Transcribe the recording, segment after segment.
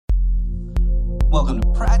Welcome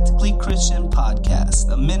to Practically Christian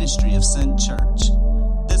Podcast, a ministry of Sent Church.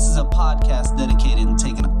 This is a podcast dedicated to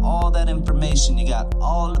taking all that information you got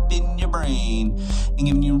all up in your brain and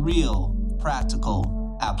giving you real,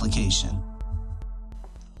 practical application.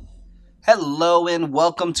 Hello and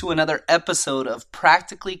welcome to another episode of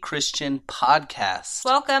Practically Christian Podcast.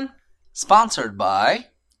 Welcome. Sponsored by...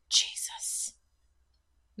 Jesus.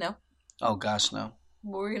 No? Oh gosh, no.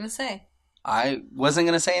 What were you going to say? I wasn't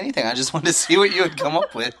going to say anything. I just wanted to see what you had come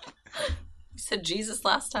up with. You said Jesus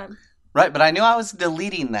last time. Right, but I knew I was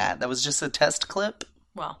deleting that. That was just a test clip.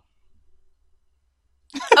 Well.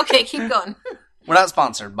 Okay, keep going. We're not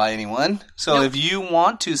sponsored by anyone. So Nope. If you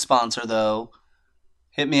want to sponsor, though,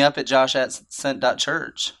 hit me up at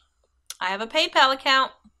josh@sent.church. I have a PayPal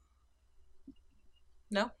account.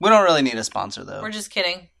 No? We don't really need a sponsor, though. We're just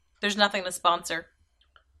kidding. There's nothing to sponsor.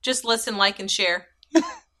 Just listen, like, and share.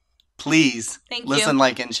 Please Thank listen, you.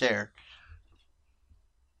 like, and share.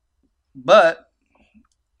 But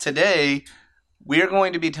today, we are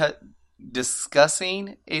going to be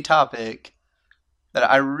discussing a topic that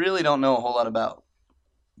I really don't know a whole lot about.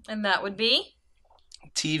 And that would be?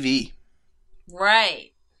 TV.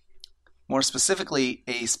 Right. More specifically,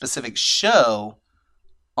 a specific show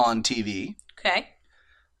on TV Okay.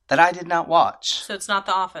 that I did not watch. So it's not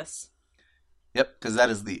The Office. Yep, because that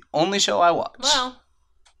is the only show I watch. Well.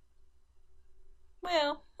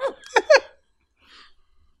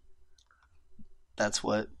 That's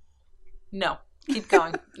what. No. Keep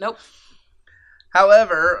going. Nope.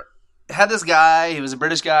 However, had this guy. He was a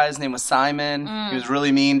British guy. His name was Simon. He was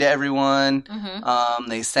really mean to everyone. Mm-hmm.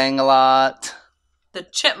 They sang a lot. The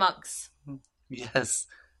Chipmunks. Yes.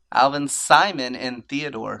 Alvin, Simon, and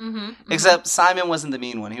Theodore. Mm-hmm. Except Simon wasn't the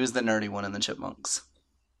mean one. He was the nerdy one in the Chipmunks.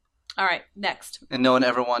 All right, next. And no one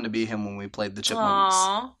ever wanted to be him when we played the Chipmunks.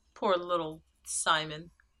 Aw, poor little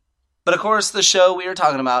Simon. But of course, the show we are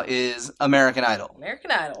talking about is American Idol. American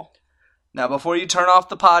Idol. Now, before you turn off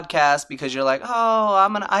the podcast because you're like, oh,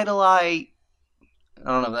 I'm an idolite. I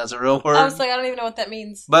don't know if that's a real word. I was like, I don't even know what that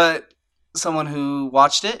means. But someone who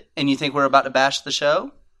watched it and you think we're about to bash the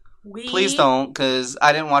show, please don't, because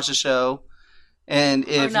I didn't watch the show. And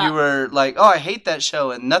if you were like, oh, I hate that show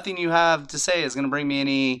and nothing you have to say is going to bring me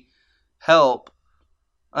any help,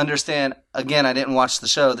 understand, again, I didn't watch the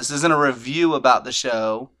show. This isn't a review about the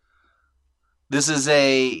show. This is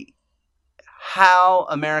a how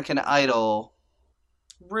American Idol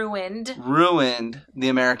ruined the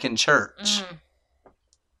American church. Mm.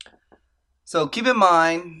 So keep in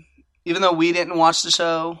mind, even though we didn't watch the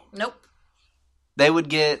show, Nope. they would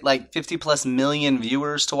get like 50 plus million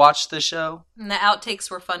viewers to watch this show. And the outtakes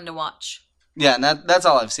were fun to watch. Yeah, and that's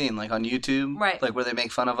all I've seen, like on YouTube. Right. Like where they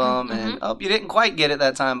make fun of them. Mm-hmm. And, oh, you didn't quite get it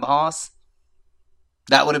that time, boss.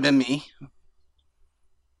 That would have been me.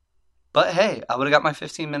 But hey, I would have got my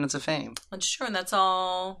 15 minutes of fame. That's true, and that's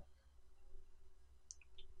all.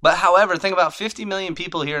 But however, think about 50 million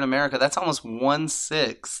people here in America. That's almost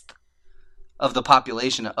 1/6 of the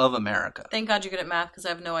population of America. Thank God you're good at math, because I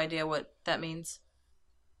have no idea what that means.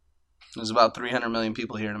 There's about 300 million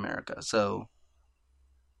people here in America. So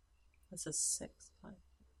This is 6.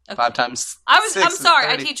 Okay. 5 times I'm 6 is sorry,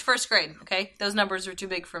 30. I teach first grade, okay? Those numbers are too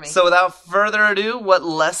big for me. So without further ado, what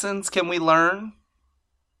lessons can we learn?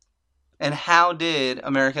 And how did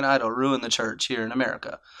American Idol ruin the church here in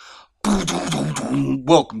America?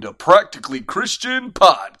 Welcome to Practically Christian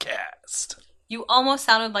Podcast. You almost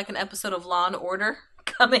sounded like an episode of Law and Order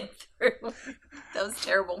coming through. That was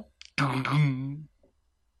terrible.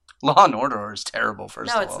 Law and Order is terrible,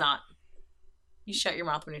 first of all. No, it's not. You shut your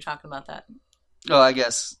mouth when you're talking about that. Oh, I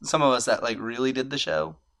guess some of us that like really did the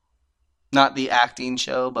show. Not the acting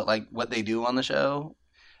show, but like what they do on the show.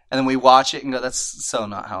 And then we watch it and go, that's so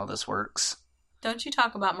not how this works. Don't you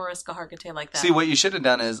talk about Mariska Hargitay like that. See, what you should have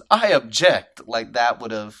done is, I object. Like that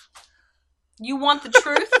would have... You want the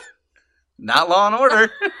truth? Not Law and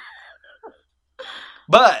Order.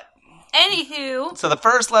 But... Anywho. So the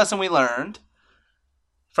first lesson we learned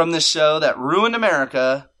from this show that ruined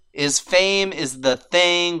America is fame is the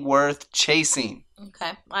thing worth chasing.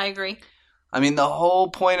 Okay, I agree. I mean, the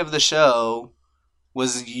whole point of the show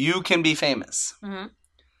was you can be famous. Mm-hmm.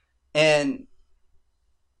 And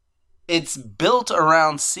it's built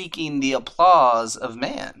around seeking the applause of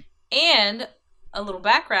man. And a little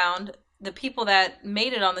background, the people that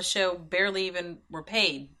made it on the show barely even were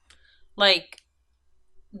paid. Like,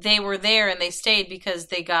 they were there and they stayed because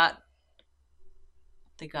they got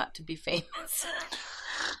to be famous.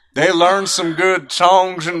 They learned some good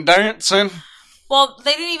songs and dancing. Well,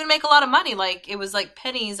 they didn't even make a lot of money. Like, it was like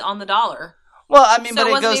pennies on the dollar. Well, I mean, so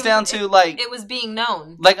but it goes down to, like... It was being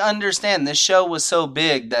known. Like, understand, this show was so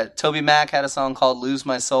big that Toby Mac had a song called Lose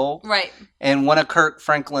My Soul. Right. And one of Kirk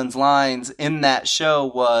Franklin's lines in that show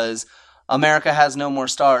was, America has no more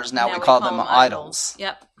stars, now we call them idols.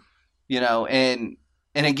 Yep. You know, and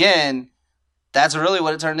again, that's really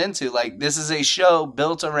what it turned into. Like, this is a show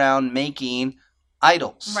built around making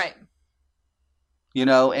idols. Right. You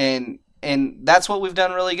know, and that's what we've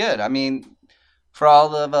done really good. I mean... For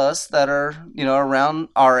all of us that are, you know, around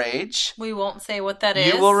our age. We won't say what that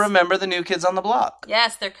is. You will remember the New Kids on the Block.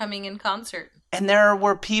 Yes, they're coming in concert. And there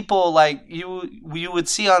were people, like, you would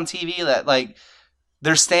see on TV that, like,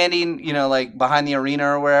 they're standing, you know, like, behind the arena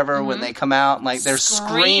or wherever when they come out. And, like, they're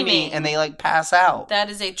screaming and they, like, pass out. That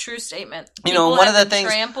is a true statement. You know, one of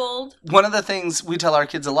the things we tell our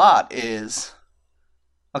kids a lot is,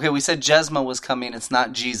 okay, we said Jesma was coming. It's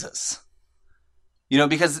not Jesus. You know,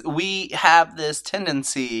 because we have this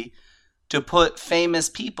tendency to put famous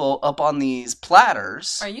people up on these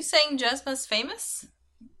platters. Are you saying Jesma's famous?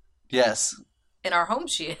 Yes. In our home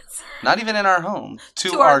she is. Not even in our home.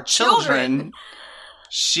 To our children,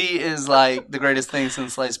 she is like the greatest thing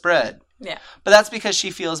since sliced bread. Yeah. But that's because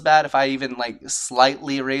she feels bad if I even like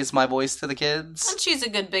slightly raise my voice to the kids. And she's a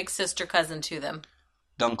good big sister cousin to them.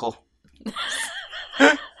 Dunkle.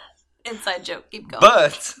 Inside joke. Keep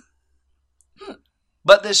going.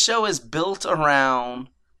 But this show is built around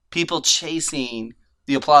people chasing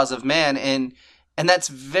the applause of man, and that's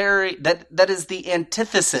that is the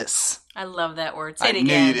antithesis. I love that word. Say it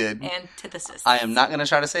again. You did. Antithesis. I am not going to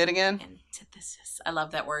try to say it again. Antithesis. I love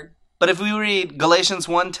that word. But if we read Galatians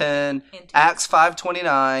 1:10, Acts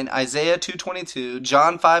 5:29, Isaiah 2:22,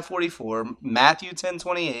 John 5:44, Matthew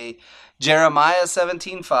 10:28, Jeremiah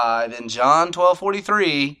 17:5, and John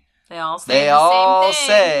 12:43, they all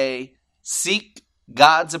say, seek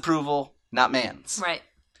God's approval, not man's. Right.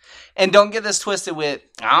 And don't get this twisted with,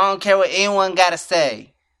 I don't care what anyone got to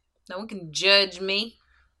say. No one can judge me.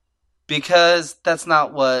 Because that's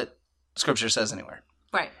not what Scripture says anywhere.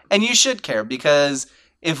 Right. And you should care, because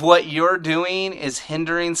if what you're doing is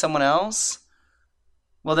hindering someone else,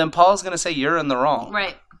 well, then Paul's going to say you're in the wrong.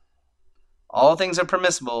 Right. All things are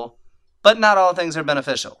permissible, but not all things are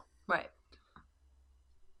beneficial. Right.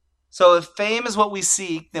 So if fame is what we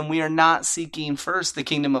seek, then we are not seeking first the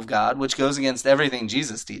kingdom of God, which goes against everything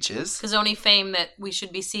Jesus teaches. Because only fame that we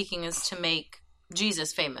should be seeking is to make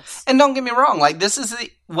Jesus famous. And don't get me wrong, like this is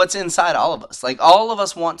what's inside all of us. Like all of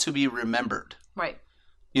us want to be remembered. Right.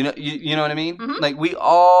 You know what I mean? Mm-hmm. Like we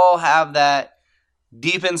all have that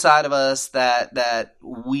deep inside of us that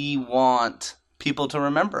we want people to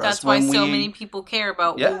remember us. That's why so many people care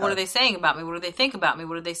about, well, what are they saying about me? What do they think about me?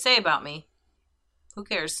 What do they say about me? Who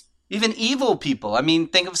cares? Even evil people. I mean,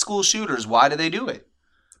 think of school shooters. Why do they do it?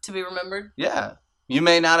 To be remembered? Yeah. You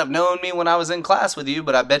may not have known me when I was in class with you,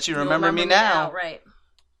 but I bet you remember me now. Right.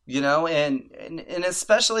 You know, and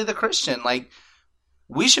especially the Christian. Like,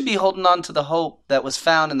 we should be holding on to the hope that was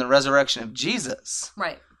found in the resurrection of Jesus.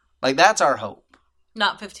 Right. Like, that's our hope.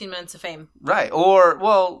 Not 15 minutes of fame. Right. Or,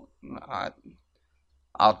 well,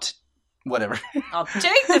 whatever. I'll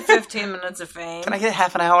take the 15 minutes of fame. Can I get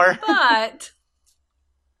half an hour?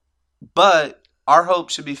 But our hope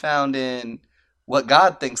should be found in what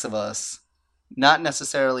God thinks of us, not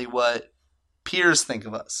necessarily what peers think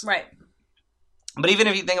of us. Right. But even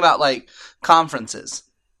if you think about, like, conferences,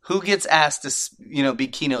 who gets asked to, be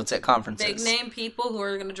keynotes at conferences? Big name people who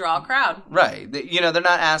are going to draw a crowd. Right. They're not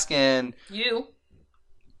asking... You.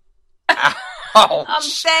 Ouch. I'm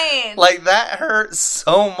saying. Like, that hurts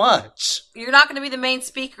so much. You're not going to be the main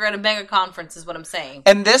speaker at a mega conference is what I'm saying.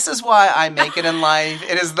 And this is why I make it in life.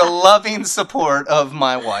 It is the loving support of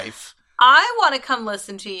my wife. I want to come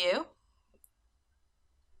listen to you.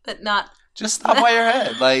 But not... Just stop by your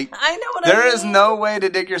head. Like, I know what I mean. There is no way to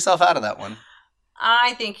dig yourself out of that one.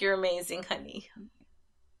 I think you're amazing, honey.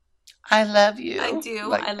 I love you. I do.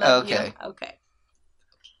 Like, I love you. Okay.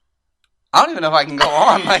 I don't even know if I can go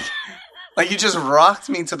on. Like you just rocked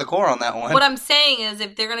me to the core on that one. What I'm saying is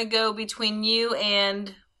if they're going to go between you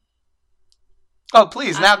and... Oh,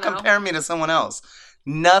 please. Now compare me to someone else.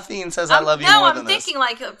 Nothing says I love you more than this. No, I'm thinking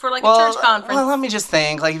like for a church conference. Well, let me just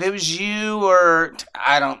think. Like if it was you or,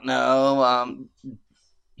 I don't know,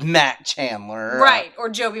 Matt Chandler. Right. Or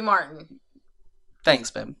Joby Martin. Thanks,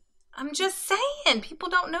 babe. I'm just saying. People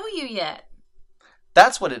don't know you yet.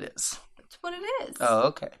 That's what it is. That's what it is. Oh,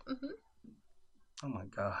 okay. Mm-hmm. Oh my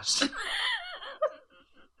gosh.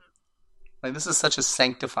 Like this is such a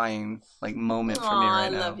sanctifying moment for me right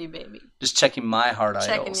now. I love you, baby. Just checking my heart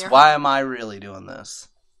idols. Why am I really doing this?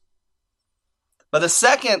 But the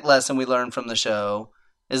second lesson we learned from the show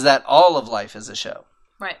is that all of life is a show.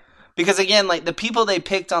 Right. Because again, like the people they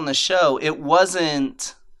picked on the show, it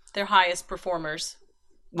wasn't their highest performers.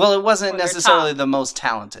 Well, it wasn't necessarily the most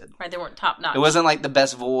talented. Right, they weren't top notch. It wasn't like the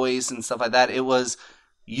best voice and stuff like that. It was,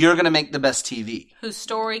 you're going to make the best TV. Whose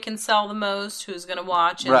story can sell the most, who's going to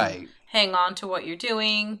watch and hang on to what you're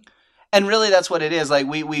doing. And really that's what it is. Like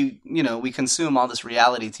we consume all this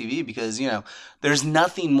reality TV because, there's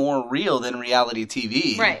nothing more real than reality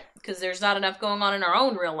TV. Right, because there's not enough going on in our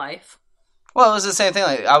own real life. Well, it was the same thing.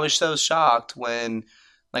 Like, I was so shocked when,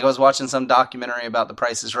 I was watching some documentary about The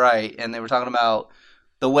Price is Right, and they were talking about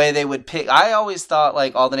the way they would pick. I always thought,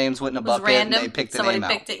 all the names went in a bucket random. And they picked the name out.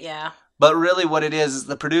 Somebody picked it, yeah. But really what it is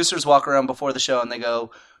the producers walk around before the show and they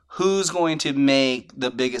go, who's going to make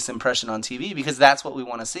the biggest impression on TV? Because that's what we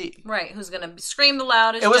want to see. Right. Who's going to scream the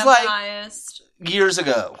loudest, it was jump the highest. Years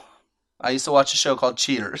ago, I used to watch a show called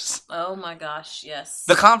Cheaters. Oh my gosh, yes.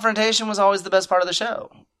 The confrontation was always the best part of the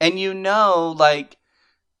show. And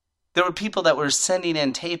there were people that were sending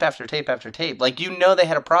in tape after tape after tape. They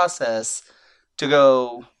had a process to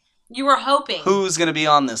go... You were hoping. Who's going to be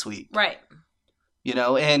on this week? Right.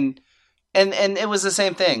 And it was the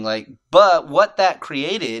same thing. But what that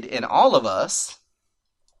created in all of us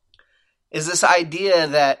is this idea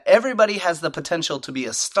that everybody has the potential to be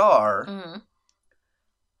a star... Mm-hmm.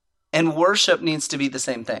 And worship needs to be the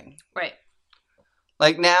same thing. Right.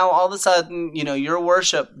 Now, all of a sudden, your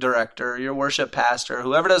worship director, your worship pastor,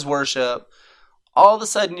 whoever does worship, all of a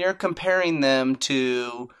sudden you're comparing them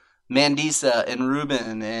to Mandisa and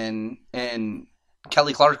Ruben and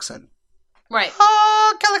Kelly Clarkson. Right.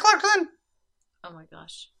 Oh, Kelly Clarkson! Oh my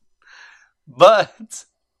gosh. But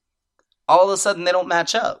all of a sudden they don't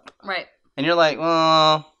match up. Right. And you're like,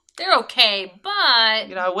 well... They're okay, but...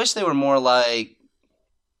 I wish they were more like...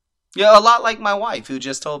 a lot like my wife, who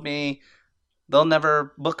just told me they'll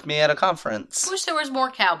never book me at a conference. I wish there was more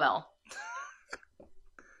cowbell.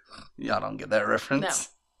 Y'all don't get that reference. No.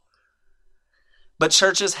 But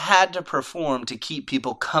churches had to perform to keep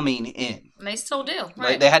people coming in. And they still do.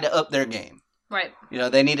 Right. They had to up their game. Right.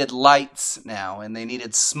 They needed lights now, and they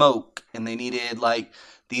needed smoke, and they needed,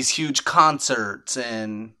 these huge concerts,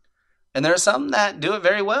 and there are some that do it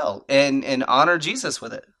very well and honor Jesus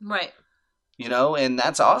with it. Right. And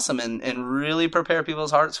that's awesome and really prepare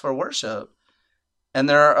people's hearts for worship. And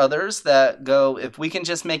there are others that go, if we can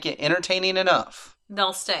just make it entertaining enough,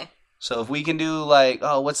 they'll stay. So if we can do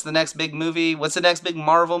what's the next big movie? What's the next big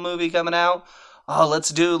Marvel movie coming out? Oh,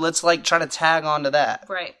 let's try to tag on to that.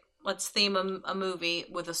 Right. Let's theme a movie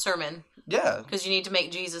with a sermon. Yeah. Because you need to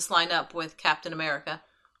make Jesus line up with Captain America.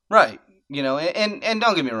 Right. And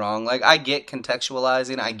don't get me wrong. I get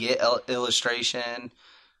contextualizing. I get illustration.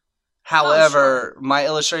 However, my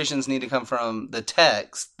illustrations need to come from the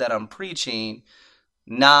text that I'm preaching,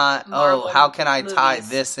 not, Marvel how can I tie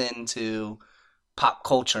this into pop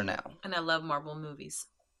culture now? And I love Marvel movies.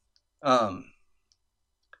 So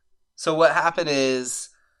what happened is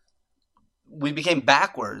we became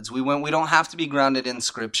backwards. We don't have to be grounded in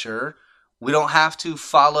Scripture. We don't have to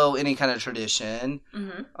follow any kind of tradition.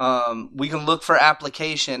 Mm-hmm. We can look for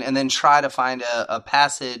application and then try to find a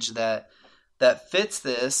passage that fits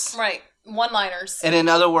this. Right. One-liners. And in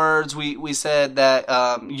other words, we said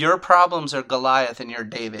that your problems are Goliath and you're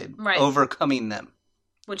David. Right. Overcoming them.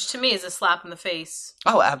 Which to me is a slap in the face.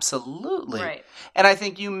 Oh, absolutely. Right. And I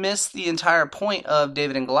think you missed the entire point of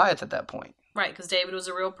David and Goliath at that point. Right, because David was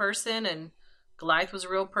a real person and Goliath was a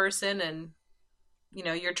real person, and,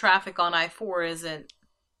 your traffic on I-4 isn't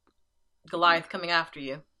Goliath coming after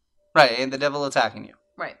you. Right, and the devil attacking you.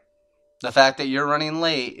 Right. The fact that you're running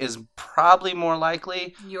late is probably more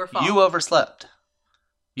likely your fault. You overslept.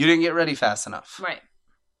 You didn't get ready fast enough. Right.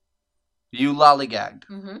 You lollygagged.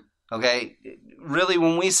 Mm-hmm. Okay? Really,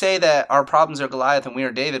 when we say that our problems are Goliath and we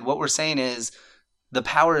are David, what we're saying is the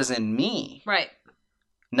power is in me. Right.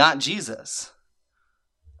 Not Jesus.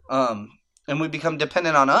 And we become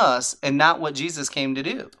dependent on us and not what Jesus came to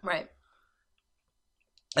do. Right.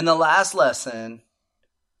 And the last lesson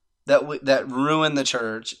that ruined the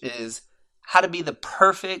church is how to be the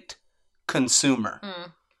perfect consumer.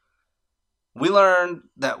 Mm. We learned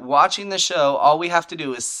that watching the show, all we have to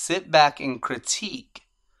do is sit back and critique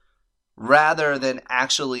rather than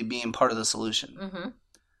actually being part of the solution. Mm-hmm.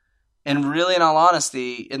 And really, in all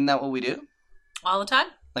honesty, isn't that what we do? All the time.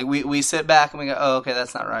 We sit back and we go, oh, okay,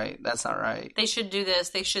 that's not right. That's not right. They should do this.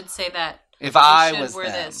 They should say that. If I was wear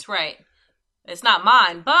them. This, right. It's not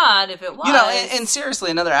mine, but if it was... And seriously,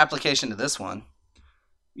 another application to this one,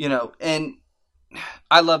 and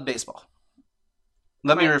I love baseball.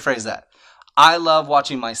 Let me rephrase that. I love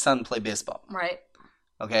watching my son play baseball. Right.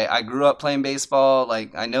 Okay, I grew up playing baseball.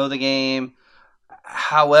 I know the game.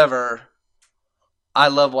 However, I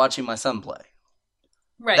love watching my son play.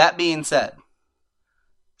 Right. That being said,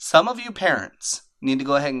 some of you parents need to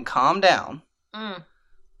go ahead and calm down.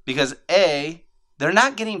 Because A, they're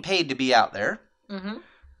not getting paid to be out there. Mm-hmm.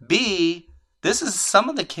 B, this is some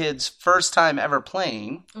of the kids' first time ever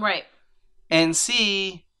playing. Right. And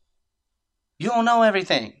C, you don't know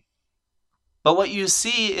everything. But what you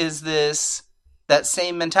see is that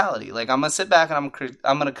same mentality. Like, I'm going to sit back and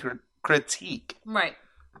I'm going to critique. Right.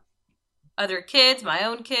 Other kids, my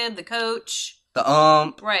own kid, the coach. The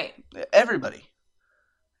ump. Right. Everybody.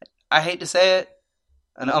 I hate to say it.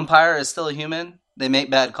 An umpire is still a human. They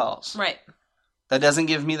make bad calls. Right. That doesn't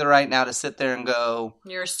give me the right now to sit there and go,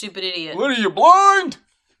 you're a stupid idiot. What are you, blind?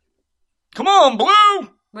 Come on, Blue.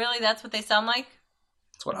 Really? That's what they sound like?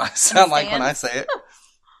 That's what I sound like when I say it.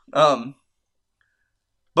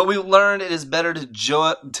 But we learned it is better to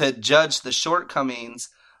judge the shortcomings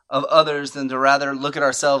of others than to rather look at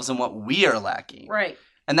ourselves and what we are lacking. Right.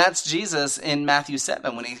 And that's Jesus in Matthew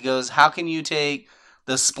 7 when he goes, how can you take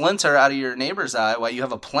the splinter out of your neighbor's eye while you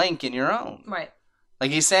have a plank in your own? Right.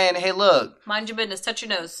 Like he's saying, hey, look. Mind your business. Touch your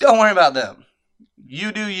nose. Don't worry about them.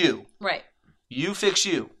 You do you. Right. You fix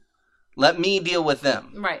you. Let me deal with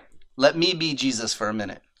them. Right. Let me be Jesus for a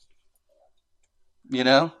minute. You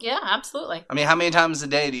know? Yeah, absolutely. I mean, how many times a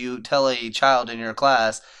day do you tell a child in your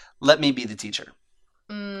class, let me be the teacher?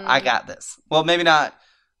 I got this. Well, maybe not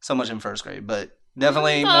so much in first grade, but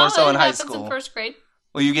definitely more so in high school. In first grade.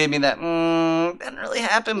 Well, you gave me that, didn't really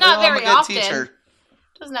happen, not but I'm a very good often. teacher.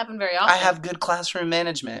 Doesn't happen very often. I have good classroom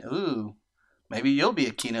management. Ooh, maybe you'll be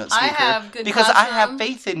a keynote speaker. I have good because I have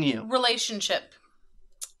faith in you. Relationship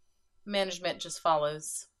management just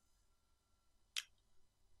follows.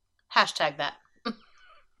 Hashtag that.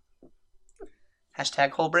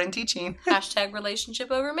 Hashtag whole brain teaching. Hashtag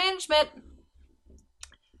relationship over management.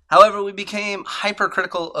 However, we became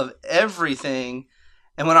hypercritical of everything,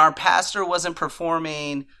 and when our pastor wasn't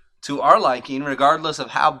performing to our liking, regardless of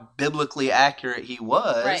how biblically accurate he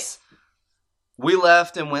was, right. We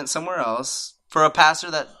left and went somewhere else for a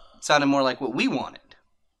pastor that sounded more like what we wanted.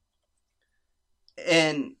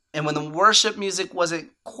 And when the worship music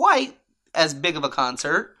wasn't quite as big of a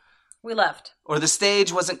concert, we left. Or the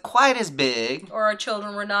stage wasn't quite as big. Or our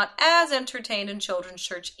children were not as entertained in children's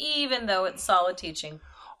church, even though it's solid teaching.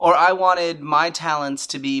 Or I wanted my talents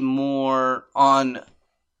to be more on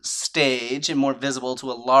stage and more visible to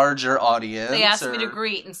a larger audience. They asked me to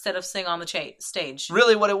greet instead of sing on the stage.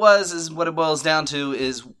 Really what it was is what it boils down to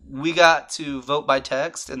is we got to vote by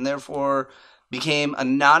text and therefore became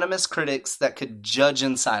anonymous critics that could judge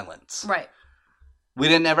in silence. Right. We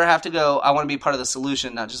didn't ever have to go, I want to be part of the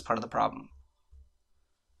solution, not just part of the problem.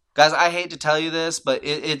 Guys, I hate to tell you this, but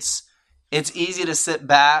it's easy to sit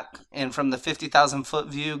back and from the 50,000 foot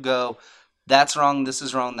view go, that's wrong, this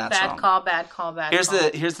is wrong, that's wrong. Bad call. Here's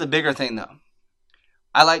the bigger thing though.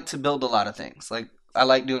 I like to build a lot of things. Like I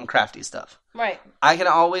like doing crafty stuff. Right. I can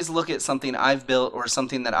always look at something I've built or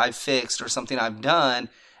something that I've fixed or something I've done,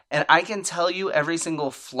 and I can tell you every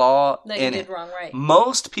single flaw that in you did wrong, right.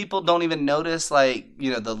 Most people don't even notice the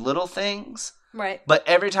little things. Right. But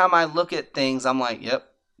every time I look at things, I'm like, yep,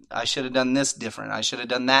 I should have done this different. I should have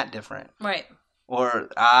done that different. Right. Or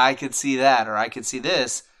I could see that, or I could see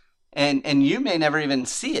this. And you may never even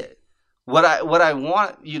see it. What I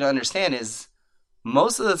want you to understand is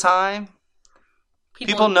most of the time,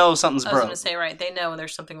 people know something's broken. I was going to say, right, they know when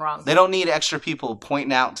there's something wrong. They don't need extra people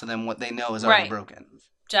pointing out to them what they know is already broken.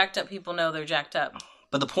 Jacked up people know they're jacked up.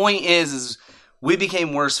 But the point is we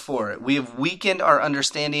became worse for it. We have weakened our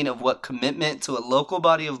understanding of what commitment to a local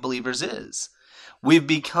body of believers is. We've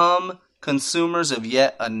become consumers of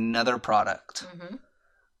yet another product. Mm-hmm.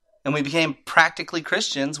 And we became practically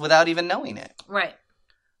Christians without even knowing it. Right.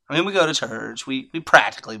 I mean, we go to church. We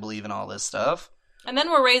practically believe in all this stuff. And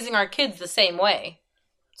then we're raising our kids the same way.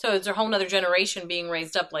 So it's a whole other generation being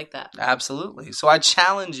raised up like that. Absolutely. So I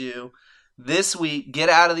challenge you this week, get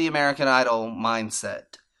out of the American Idol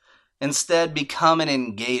mindset. Instead, become an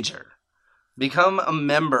engager. Become a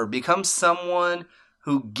member. Become someone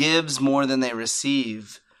who gives more than they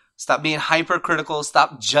receive. Stop being hypercritical.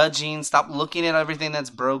 Stop judging. Stop looking at everything that's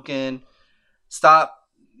broken. Stop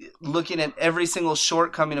looking at every single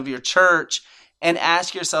shortcoming of your church and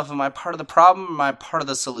ask yourself, am I part of the problem or am I part of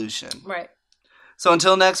the solution? Right. So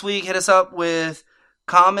until next week, hit us up with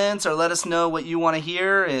comments or let us know what you want to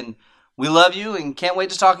hear. And we love you and can't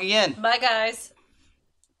wait to talk again. Bye, guys.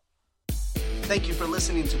 Thank you for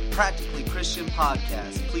listening to Practically Christian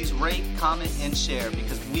Podcast. Please rate, comment, and share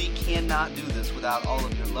because we cannot do this without all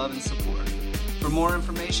of your love and support. For more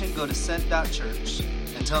information, go to sent.church.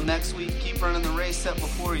 Until next week, keep running the race set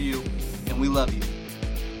before you, and we love you.